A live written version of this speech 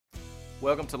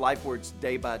Welcome to Life Words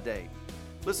Day by Day.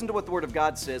 Listen to what the Word of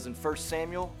God says in 1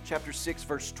 Samuel chapter 6,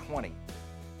 verse 20.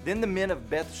 Then the men of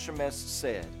Beth Shemesh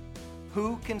said,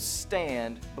 "Who can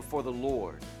stand before the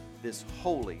Lord, this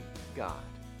holy God?"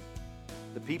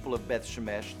 The people of Beth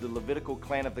Shemesh, the Levitical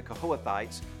clan of the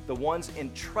Kohathites, the ones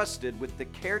entrusted with the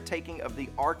caretaking of the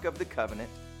Ark of the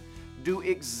Covenant, do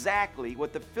exactly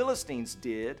what the Philistines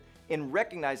did in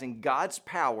recognizing God's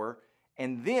power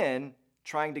and then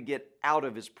trying to get out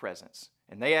of His presence.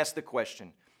 And they ask the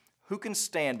question, who can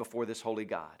stand before this holy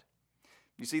God?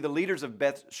 You see, the leaders of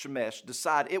Beth Shemesh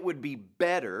decide it would be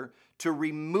better to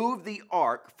remove the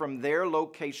ark from their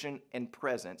location and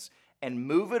presence and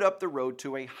move it up the road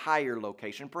to a higher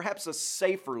location, perhaps a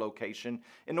safer location,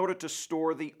 in order to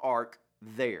store the ark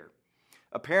there.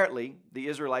 Apparently, the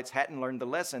Israelites hadn't learned the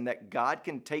lesson that God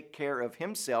can take care of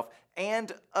Himself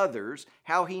and others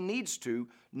how He needs to,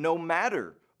 no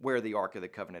matter where the Ark of the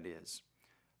Covenant is.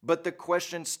 But the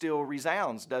question still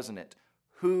resounds, doesn't it?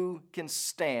 Who can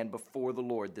stand before the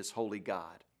Lord, this holy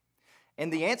God?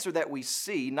 And the answer that we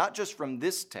see, not just from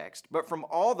this text, but from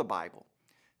all the Bible,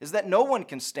 is that no one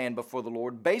can stand before the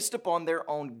Lord based upon their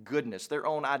own goodness, their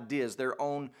own ideas, their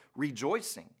own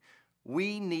rejoicing.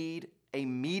 We need a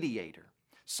mediator,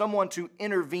 someone to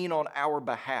intervene on our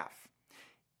behalf.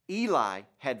 Eli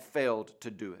had failed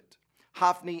to do it.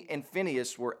 Hophni and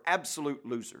Phinehas were absolute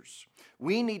losers.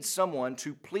 We need someone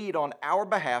to plead on our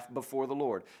behalf before the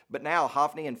Lord. But now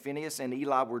Hophni and Phinehas and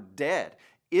Eli were dead.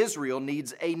 Israel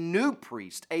needs a new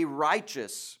priest, a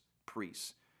righteous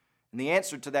priest. And the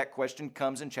answer to that question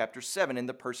comes in chapter 7 in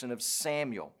the person of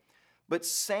Samuel. But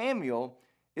Samuel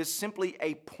is simply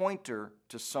a pointer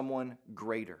to someone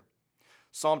greater.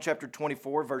 Psalm chapter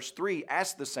 24, verse 3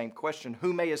 asks the same question,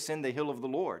 "Who may ascend the hill of the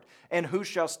Lord? And who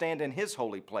shall stand in His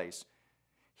holy place?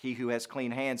 He who has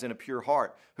clean hands and a pure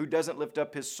heart, who doesn't lift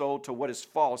up his soul to what is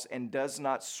false and does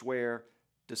not swear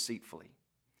deceitfully."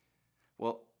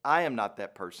 Well, I am not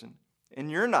that person, and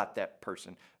you're not that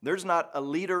person. There's not a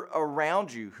leader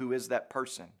around you who is that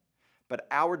person. But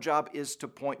our job is to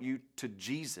point you to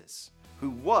Jesus, who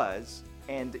was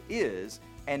and is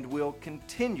and will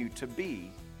continue to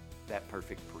be that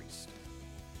perfect priest.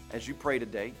 As you pray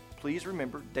today, please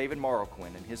remember David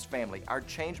Marroquin and his family, our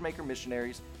Changemaker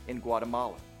missionaries in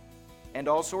Guatemala. And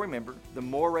also remember the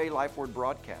Moray Life Word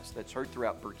broadcast that's heard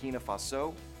throughout Burkina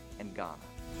Faso and Ghana.